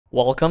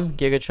Welcome,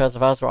 Gigachaz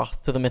of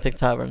Azeroth, to the Mythic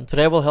Tavern.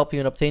 Today I will help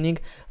you in obtaining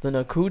the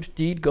Nokhud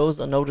Deed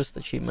Goes Unnoticed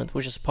achievement,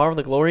 which is part of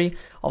the glory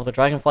of the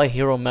Dragonflight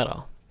hero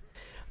meta.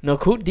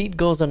 Nokhud Deed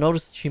Goes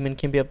Unnoticed achievement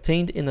can be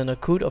obtained in the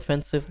Nokhud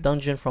Offensive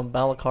dungeon from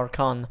Balakar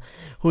Khan,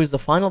 who is the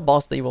final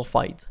boss that you will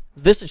fight.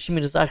 This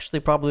achievement is actually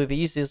probably the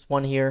easiest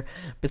one here,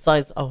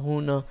 besides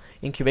Ahuna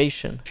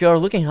Incubation. If you are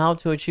looking how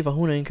to achieve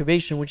Ahuna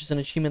Incubation, which is an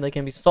achievement that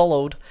can be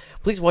soloed,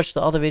 please watch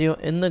the other video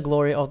in the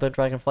Glory of the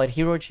Dragonflight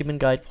Hero Achievement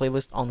Guide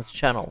playlist on this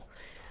channel.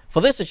 For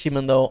this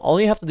achievement though,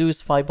 all you have to do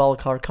is fight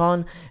Balakar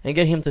Khan and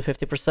get him to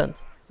 50%.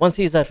 Once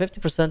he's at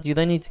 50%, you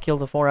then need to kill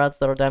the 4 ads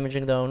that are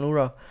damaging the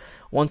Onura.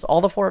 Once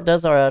all the 4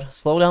 deaths are at,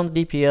 slow down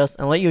the DPS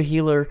and let your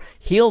healer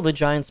heal the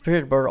giant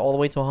spirit bird all the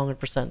way to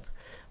 100%.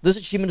 This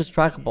achievement is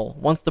trackable.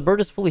 Once the bird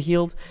is fully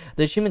healed,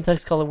 the achievement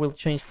text color will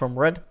change from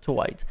red to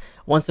white.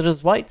 Once it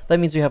is white, that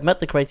means you have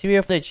met the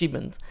criteria for the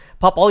achievement.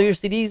 Pop all your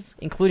CDs,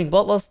 including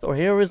Bloodlust or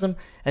Heroism,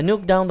 and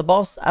nuke down the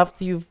boss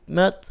after you've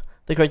met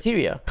the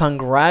criteria.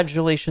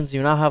 Congratulations,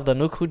 you now have the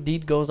Nokhud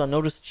Deed Goes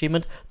Unnoticed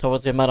achievement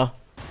towards your meta.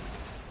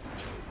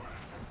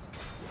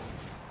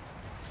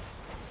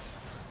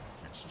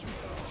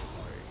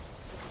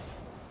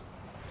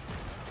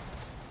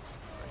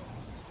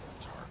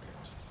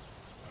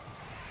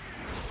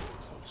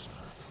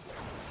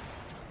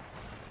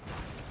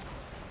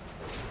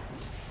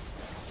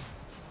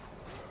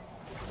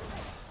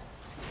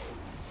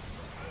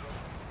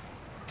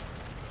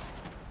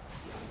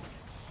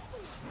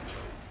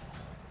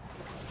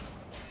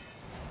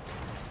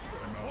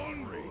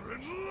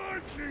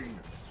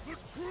 The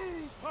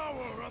true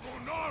power of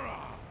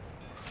Onara!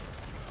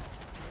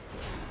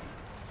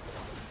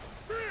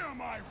 Fear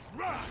my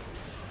wrath!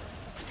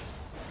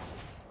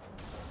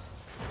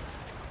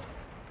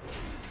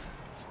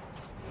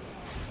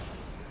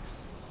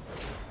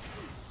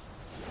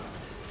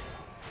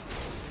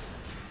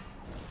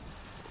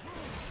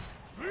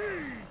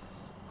 Thieves!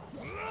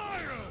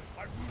 Liars!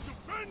 I will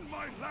defend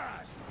my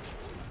land!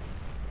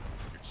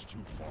 It's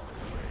too far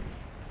away.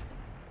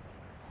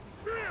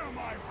 Fear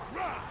my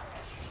wrath!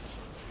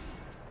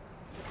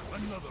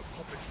 Another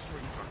puppet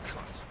strings are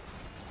cut.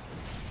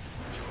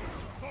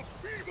 The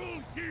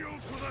feeble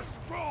yield to the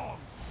strong!